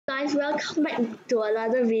guys, welcome back to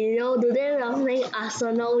another video. Today we are playing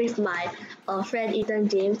Arsenal with my friend Ethan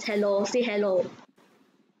James. Hello, say hello.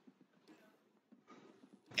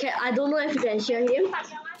 Okay, I don't know if you can hear him.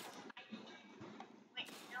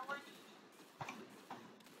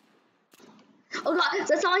 Oh god,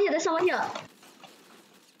 there's someone here.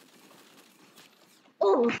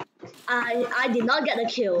 Oh, I did not get a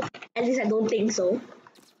kill. At least I don't think so.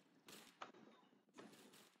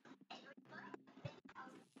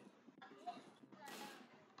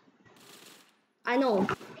 I know.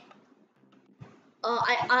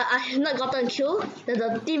 I have not gotten a kill. There's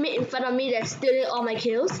a teammate in front of me that's stealing all my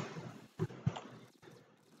kills.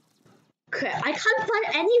 Crap, I can't find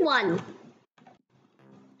anyone.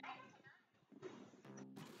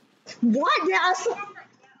 What? There are so...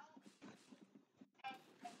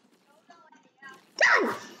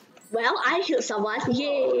 Done! Well, I killed someone.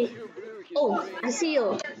 Yay! Oh, I see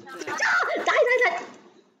you. Ah, die!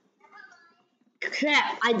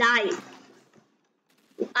 Crap, I died.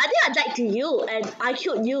 I think I died to you and I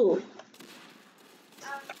killed you.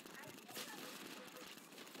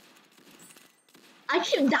 I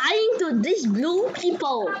keep dying to these blue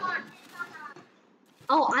people.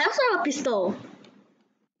 Oh, I also have a pistol.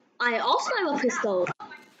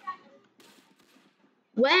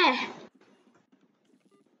 Where?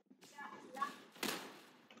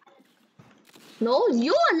 No,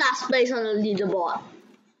 you're last place on the leaderboard.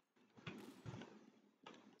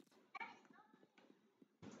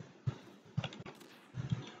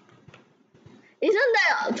 Isn't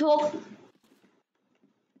that proof?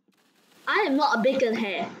 I am not a bacon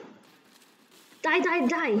hair.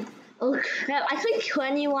 Die. Oh crap, I can't kill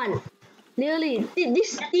anyone. Literally,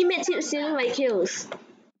 this teammate keeps stealing my kills.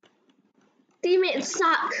 Teammates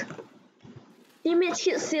suck. Teammates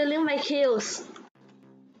keep stealing my kills.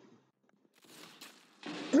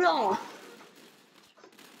 Bro.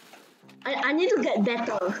 I need to get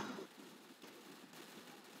better.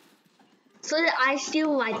 So that I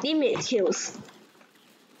steal my teammates' kills.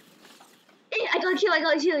 Hey, I got a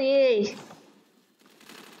kill, yay!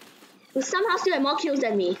 You somehow still have more kills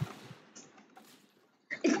than me.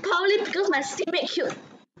 It's probably because my teammate killed.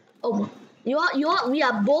 Oh, we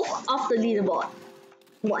are both off the leaderboard.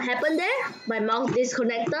 What happened there? My mouse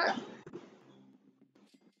disconnected.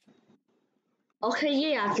 Okay,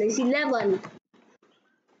 yeah, place 11.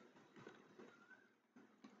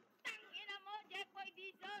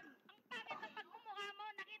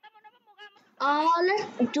 Let's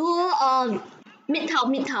do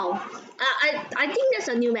Midtown. I think that's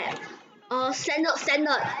a new map.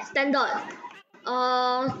 Standard.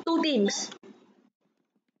 2 teams.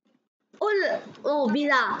 Oh,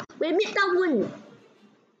 Villa. Wait, Midtown win.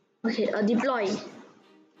 Okay, deploy.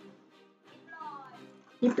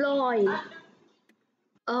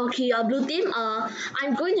 Okay, blue team.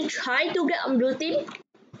 I'm going to try to get on blue team.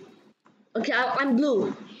 Okay, I'm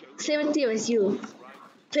blue. Same team as you.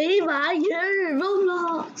 Favor, yeah,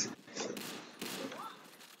 roblox.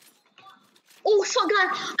 Oh, shotgun!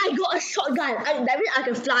 I got a shotgun. That means I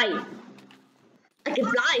can fly.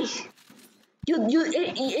 You don't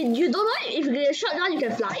know if you get a shotgun you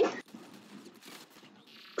can fly?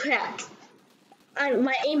 Crap.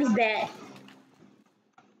 My aim is bad.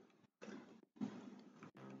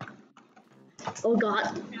 Oh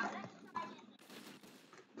god.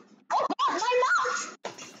 Oh god, my mouse!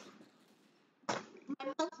 My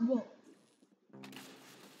mouse broke.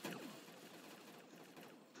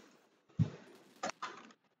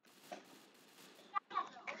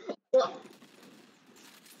 What?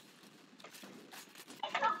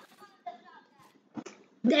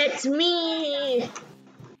 That's me!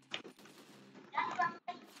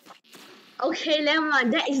 Okay, never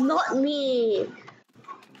mind, that is not me!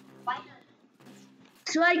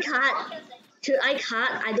 Should I cut?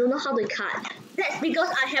 I don't know how to cut. That's because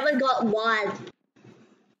I haven't got one.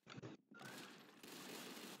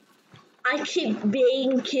 I keep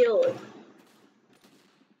being killed.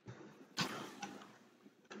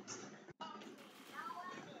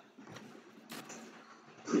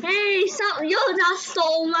 Hey, you just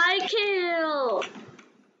stole my kill.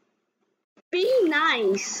 Be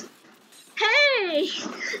nice. Hey!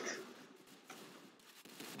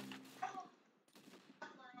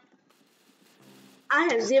 I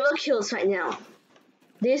have 0 kills right now.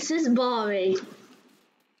 This is boring.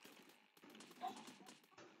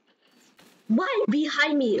 Why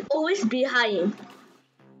behind me? Always behind.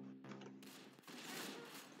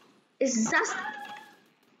 It's just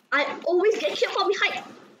I always get killed from behind.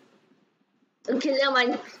 Okay, never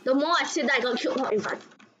mind. The more I sit there, I got killed from in front.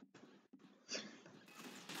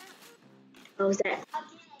 What was that?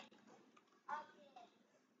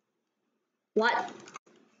 What?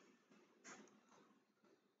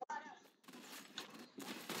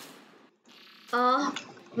 Uh,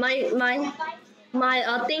 my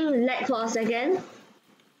thing lagged for a second.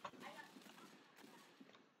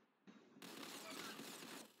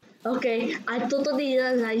 Okay, I totally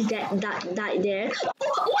didn't realize that died there.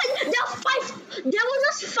 What? There are five. There were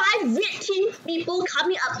just five red team people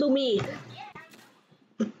coming up to me.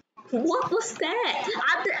 What was that?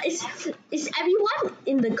 Is everyone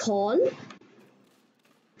in the call?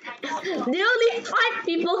 Nearly five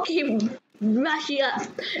people came rushing up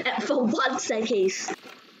for one staircase.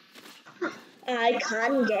 I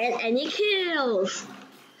can't get any kills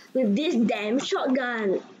with this damn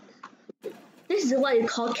shotgun. This is what you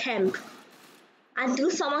call camp. Until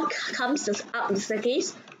someone comes up the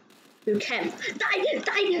staircase, you camp. Die!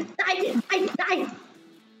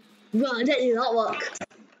 Bro, that did not work.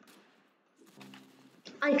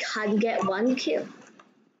 I can't get one kill.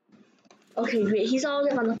 Okay, great. He's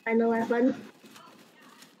already on the final weapon.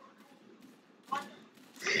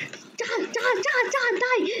 Die!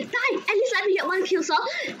 At least let me get one kill, sir.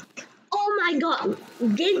 Oh my god.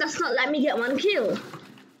 Game does not let me get one kill.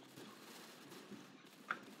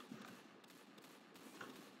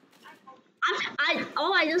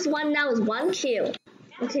 All I just want now is one kill.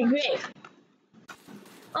 Okay, great.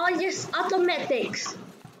 Oh yes, automatics.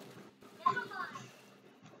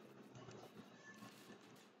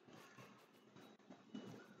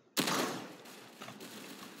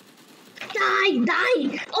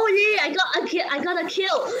 Die! Oh yeah, I got a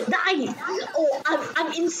kill. Die! Oh,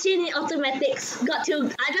 I'm insane in automatics. I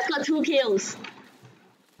just got 2 kills.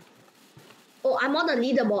 Oh, I'm on the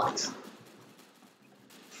leaderboard.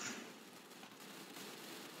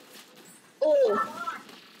 Oh,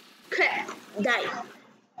 crap! Die.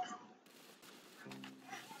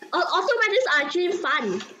 Automatics are actually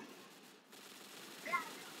fun.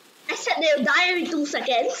 Except they'll die every 2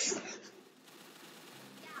 seconds.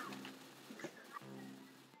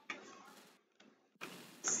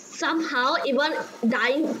 Somehow, even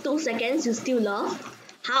dying 2 seconds, you still love?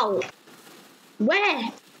 How?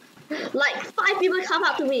 Where? Like 5 people come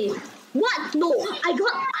up to me. What? No, I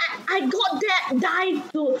got that died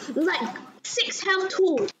to like 6 health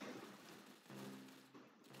too.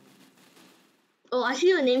 Oh, I see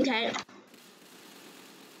your name tag.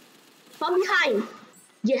 From behind.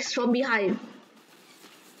 Yes, from behind.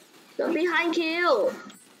 From behind kill.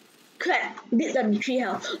 Crap, did the 3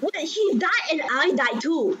 health. Wait, he died and I died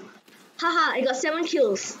too. Haha, I got 7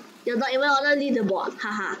 kills. You're not even on the leaderboard.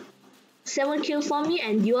 Haha. 7 kills for me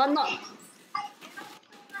and you are not.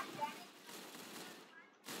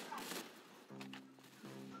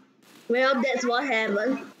 Well, that's what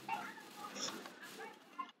happened.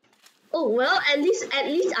 Oh well, at least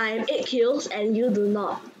I have 8 kills and you do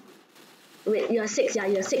not. Wait, you're 6. Yeah,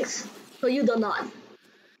 you're 6. So you do not.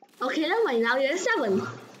 Okay, never mind. Now you're 7.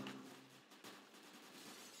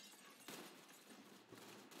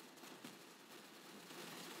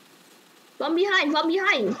 From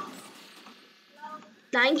behind.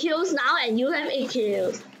 9 kills now and you have 8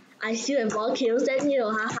 kills. I still have more kills than you,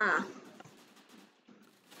 haha.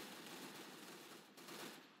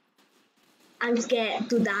 I'm scared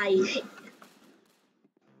to die.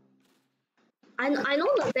 I know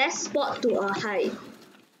the best spot to hide.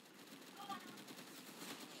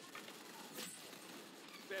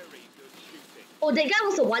 Oh, that guy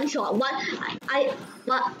was a one shot. What?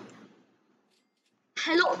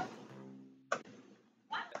 Hello.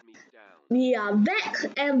 We are back,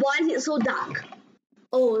 and why is it so dark?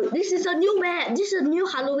 Oh, this is a new map. This is a new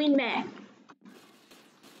Halloween map.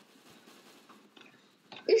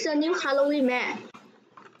 It's a new Halloween map.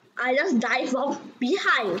 I just died from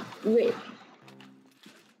behind. Wait.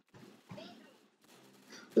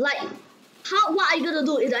 Like, what are you gonna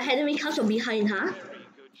do if the enemy comes from behind, huh?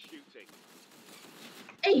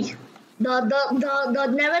 Hey, the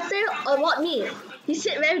narrator about me. He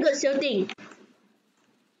said very good shooting.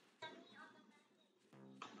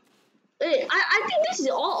 Hey, I think this is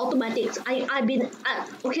all automatics.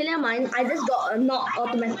 Okay, never mind. I just got a not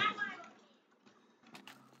automatic.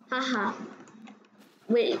 Haha.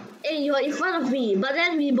 Wait, hey, you're in front of me, but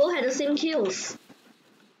then we both had the same kills.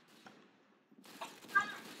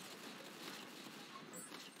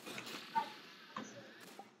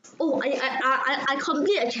 Oh, I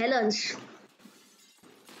complete a challenge.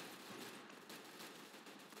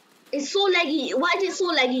 It's so laggy. Why is it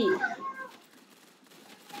so laggy?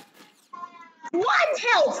 1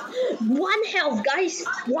 health! 1 health, guys.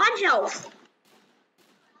 1 health.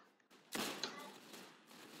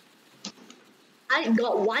 I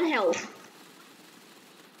got 1 health.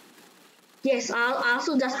 Yes, I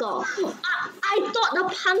also just got. I thought the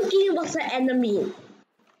pumpkin was the enemy.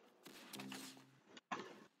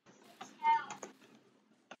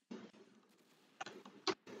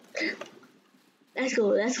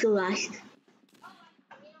 let's go, guys.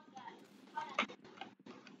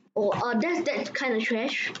 Oh, that's that kind of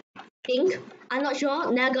trash. Think. I'm not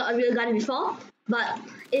sure. Never got a real gun before, but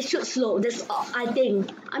it shoots slow. That's all, I think.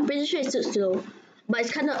 I'm pretty sure it shoots slow, but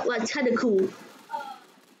it's kind of cool.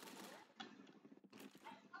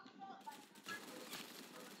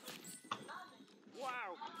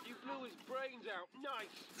 Wow, you blew his brains out.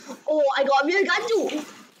 Nice. Oh, I got a real gun too.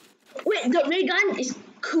 Wait, the real gun is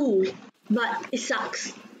cool, but it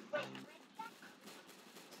sucks.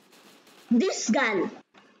 This gun.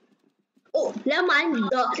 Oh, never mind.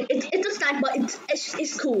 It's a sniper.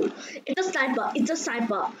 It's cool. It's a sniper. It's a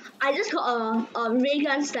sniper. I just got a ray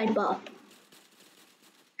gun sniper.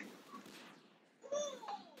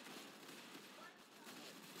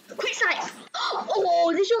 Quick snipe.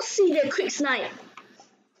 Oh, did you see the quick snipe?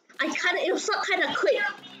 It was not kind of quick.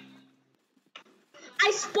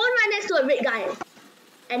 I spawned right next to a red guy,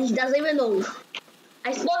 and he doesn't even know.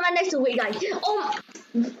 I spawned right next to a red guy. Oh,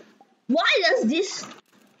 why does this?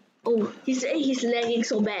 Oh, he's lagging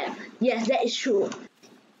so bad. Yes, that is true.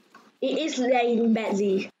 It is lagging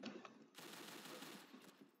badly.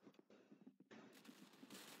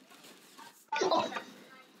 Oh.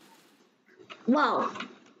 Wow.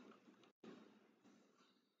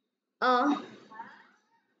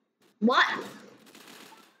 What?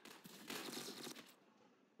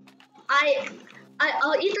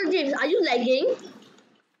 Ethan James, are you lagging?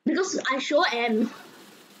 Because I sure am.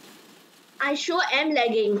 I sure am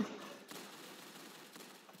lagging.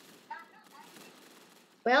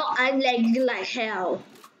 Well, I'm lagging like hell.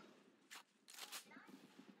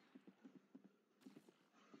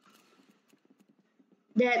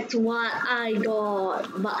 That's what I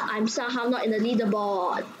got, but I'm somehow not in the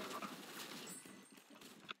leaderboard.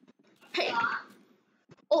 Hey.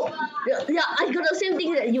 Oh, yeah, I got the same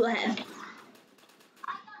thing that you have.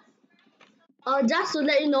 Just to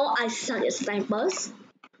let you know, I suck at snipers.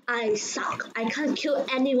 I suck. I can't kill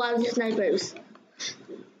anyone with snipers.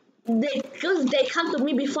 Because they come to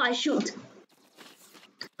me before I shoot.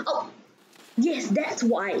 Oh, yes, that's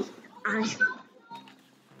why.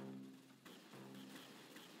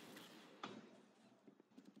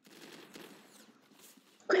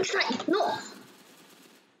 Quick snipe! No!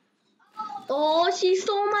 Oh, she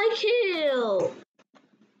stole my kill!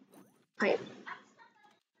 Hi.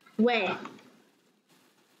 Where?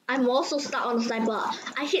 I'm also stuck on a sniper.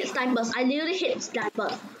 I hate snipers. I literally hate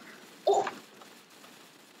snipers. Oh!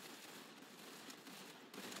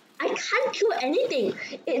 I can't kill anything.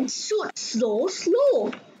 It shoots so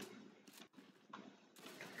slow.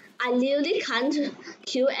 I literally can't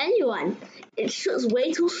kill anyone. It shoots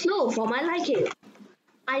way too slow for my liking.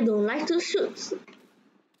 I don't like to shoot.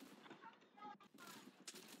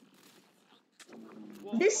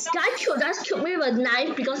 This guy just killed me with a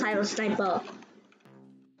knife because I'm a sniper.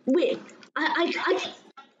 Wait,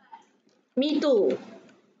 me too.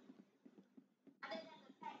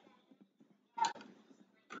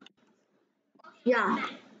 Yeah.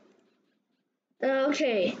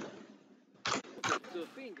 Okay. To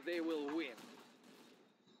think they will win.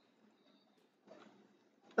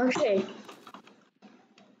 Okay.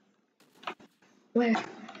 Where?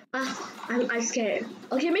 I'm scared.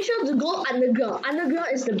 Okay, make sure to go underground. Underground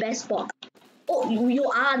is the best spot. Oh, you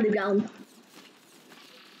are underground.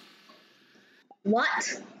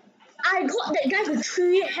 What? I got that guy with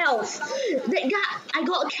 3 health. That guy, I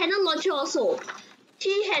got a cannon launcher also.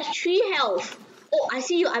 He has 3 health. Oh, I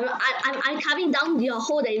see you. I'm coming down your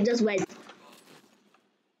hole that you just went.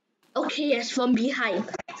 Okay, yes, from behind.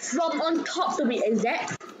 From on top to be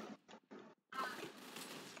exact.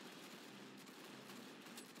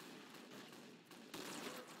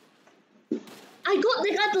 I got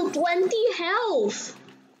the guy to 20 health.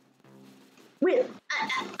 Wait,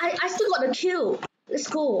 I still got the kill. Let's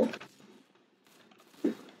go.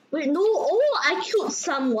 Wait, no. Oh, I killed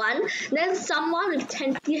someone. Then someone with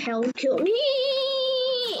 20 health killed me.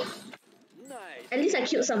 Nice. At least I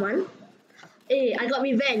killed someone. Hey, I got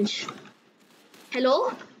revenge.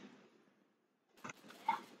 Hello?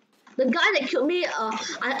 The guy that killed me,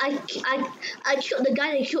 I killed the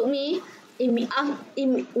guy that killed me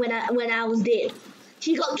when I was dead.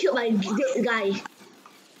 He got killed by a dead guy.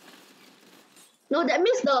 No, that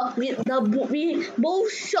means we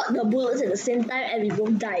both shot the bullets at the same time and we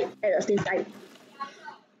both died at the same time.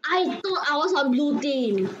 I thought I was on blue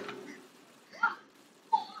team.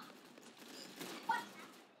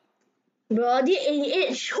 Bro, the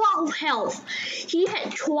 88, 12 health. He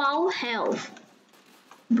had 12 health.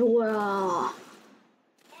 Bro.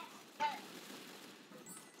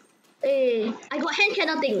 Hey, I got hand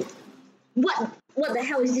cannon thing. What the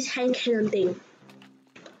hell is this hand cannon thing?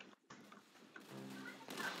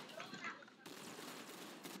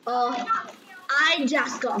 Uh, I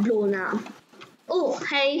just got blown up. Oh,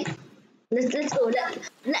 hey, let's go.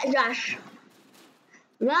 Let's rush.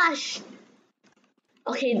 Rush.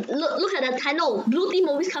 Okay, look at the tunnel. Blue team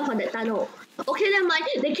always come from that tunnel. Okay, never mind.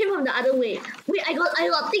 They came from the other way. Wait, I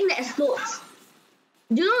got thing that explodes.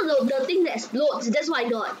 Do you know the thing that explodes? That's what I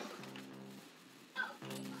got.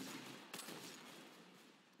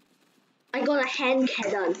 I got a hand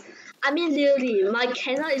cannon. I mean, literally, my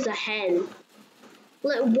cannon is a hand.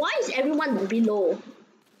 Like, why is everyone below?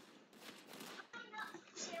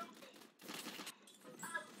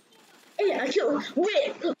 Hey, I killed.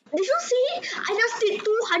 Wait, did you see? I just did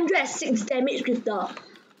 206 damage with the.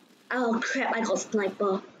 Oh crap! I got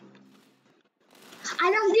sniper.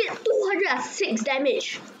 I just did 206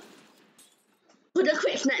 damage with the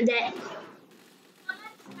quick snap that.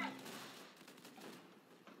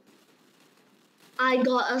 I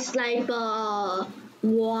got a sniper.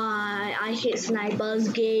 Why? I hate snipers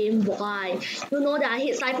game. Why? You know that I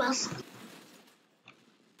hate snipers.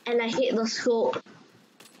 And I hate the scope.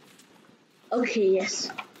 Okay, yes.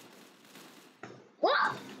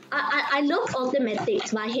 What? I love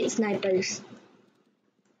automatics, but I hate snipers.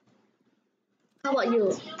 How about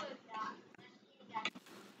you?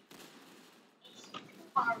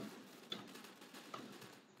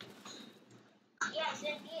 Yes,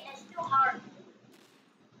 it is too hard.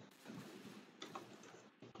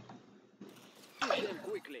 Shoot them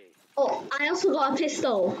quickly. Oh, I also got a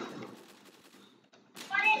pistol.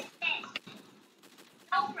 What is this?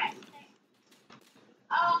 No press.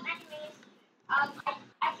 Anyways, I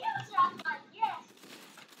killed someone. Yes.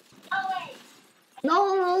 Oh wait.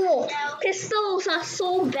 No, pistols are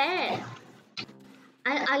so bad.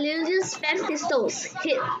 I literally just spam pistols.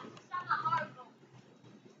 Hit. Some are horrible.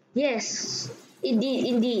 Yes,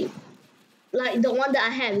 indeed. Like the one that I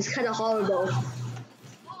have is kind of horrible.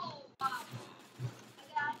 Oh wow. I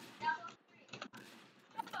got level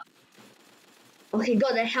 3. Okay,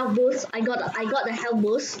 got the health boost. I got the health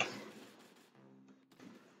boost.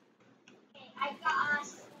 Okay, I got a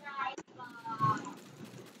sniper.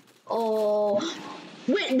 Oh,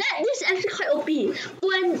 wait, this is actually quite OP.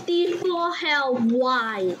 24 health.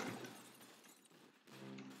 Why?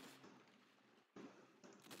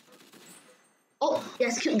 Oh,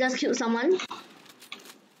 just killed someone.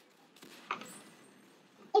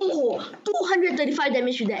 Oh, 235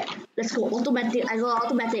 damage with that. Let's go. Automatic. I got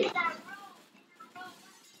automatic.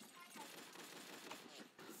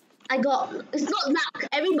 It's not luck.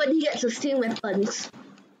 Everybody gets the same weapons.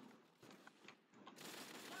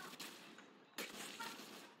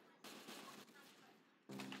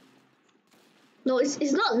 No,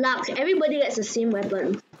 it's not luck. Everybody gets the same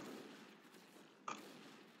weapon.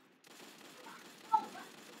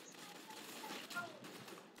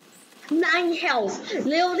 Nine health.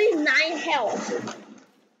 Literally 9 health.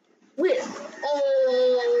 Wait.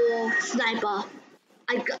 Oh, sniper.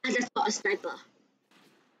 I just got a sniper.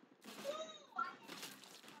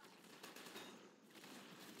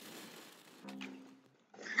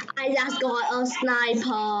 I just got a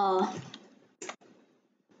sniper.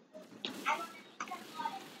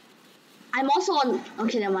 I'm also on.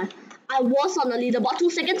 Okay, never mind. I was on the leaderboard 2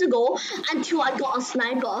 seconds ago until I got a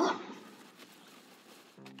sniper.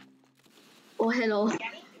 Oh, hello.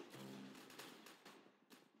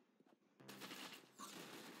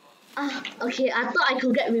 Okay, I thought I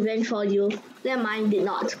could get revenge for you. Never mind, did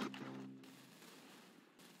not.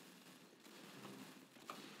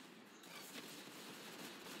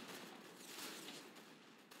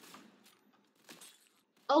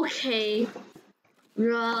 Okay.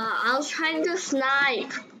 I was trying to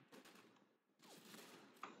snipe.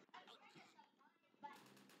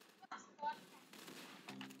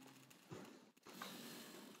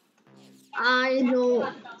 I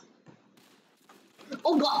know.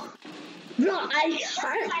 Oh god. Bro, I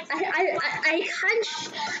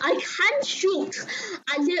can't shoot.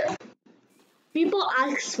 People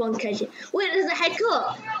ask one question. Wait, there's a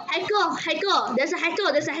hacker. There's a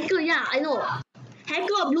hacker. Yeah, I know.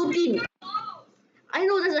 Hacker blue team. I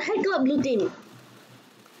know there's a hacker blue team.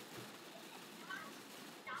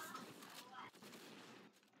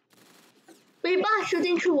 People are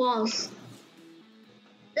shooting through walls.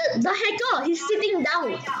 The hacker, he's sitting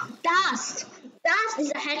down. Dust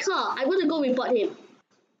is a hacker. I'm gonna go report him.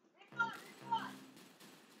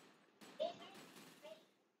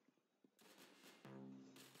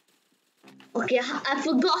 Okay, I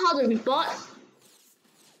forgot how to report.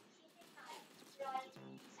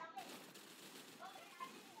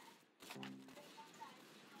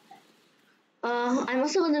 I'm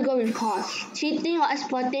also gonna go report. Cheating or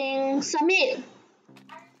exporting, submit.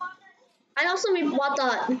 I also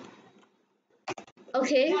reported.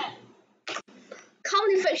 Okay.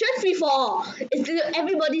 Count infection free for all. It's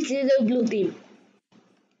everybody's little blue team.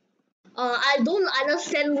 I don't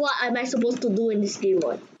understand what am I supposed to do in this game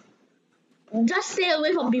mode. Just stay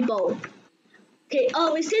away from people. Okay,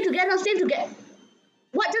 we stay together, stay together.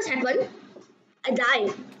 What just happened? I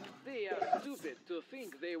died. They are stupid to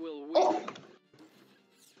think they will win.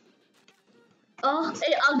 Oh.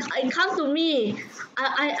 Hey, it comes to me.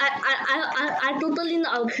 I totally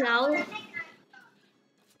not a clown.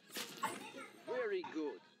 Very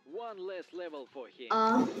good. One less level for him.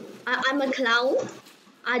 I'm a clown.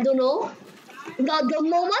 I don't know. The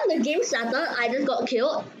moment the game started, I just got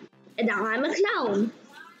killed, and now I'm a clown.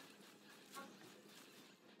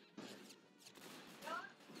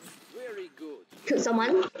 Very good. Killed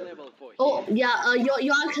someone. Level for him. Oh yeah,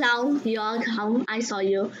 you're a clown. You're a clown. I saw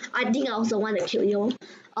you. I think I was the one that killed you.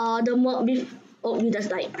 Oh, you just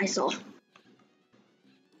died. I saw.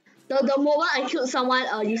 The moment I killed someone,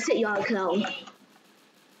 you said you're a clown.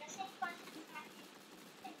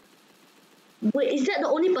 Wait, is that the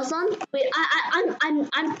only person? Wait, I'm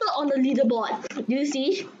third on the leaderboard. Do you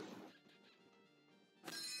see?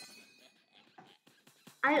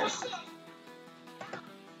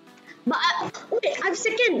 Wait, I'm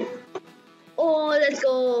second. Oh, let's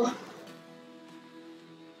go.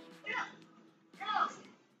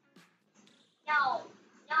 No,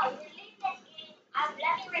 we leave this game.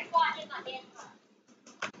 Let me report him again.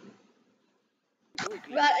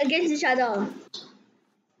 Right against each other.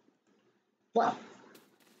 What?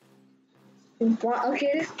 What?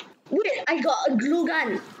 Okay. Wait, I got a glue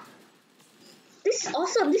gun. This is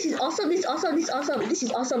awesome. This is awesome. This is awesome. This is awesome. This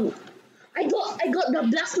is awesome. I got the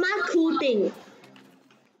plasma cool thing.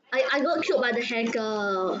 I got killed by the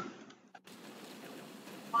hacker.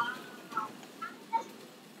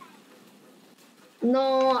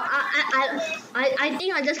 No, I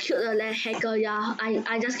think I just killed the hacker. Yeah,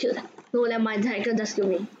 I just killed. No, never mind. The hacker just killed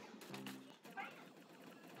me.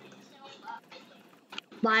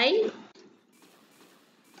 Bye.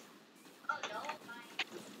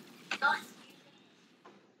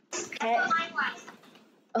 Okay.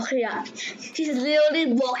 Okay, yeah. She's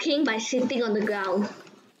literally walking by sitting on the ground.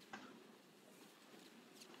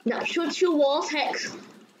 Now shoot you walls, Hex.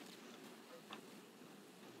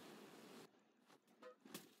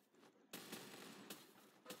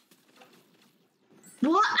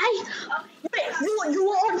 What? Wait,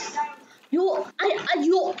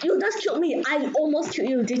 you just killed me. I almost killed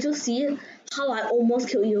you. Did you see how I almost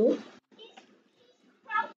killed you?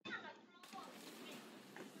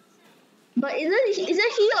 But isn't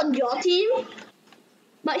he on your team?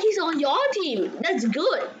 But he's on your team. That's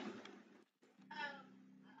good.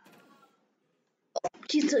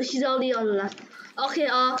 He's only on the left. Okay,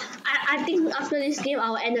 I think after this game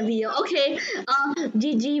I'll end the video. Okay,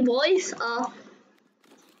 GG boys.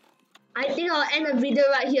 I think I'll end the video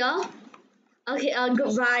right here. Okay,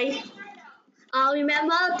 goodbye.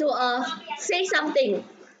 Remember to say something,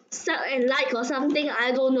 and like or something.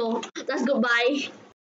 I don't know. Just goodbye.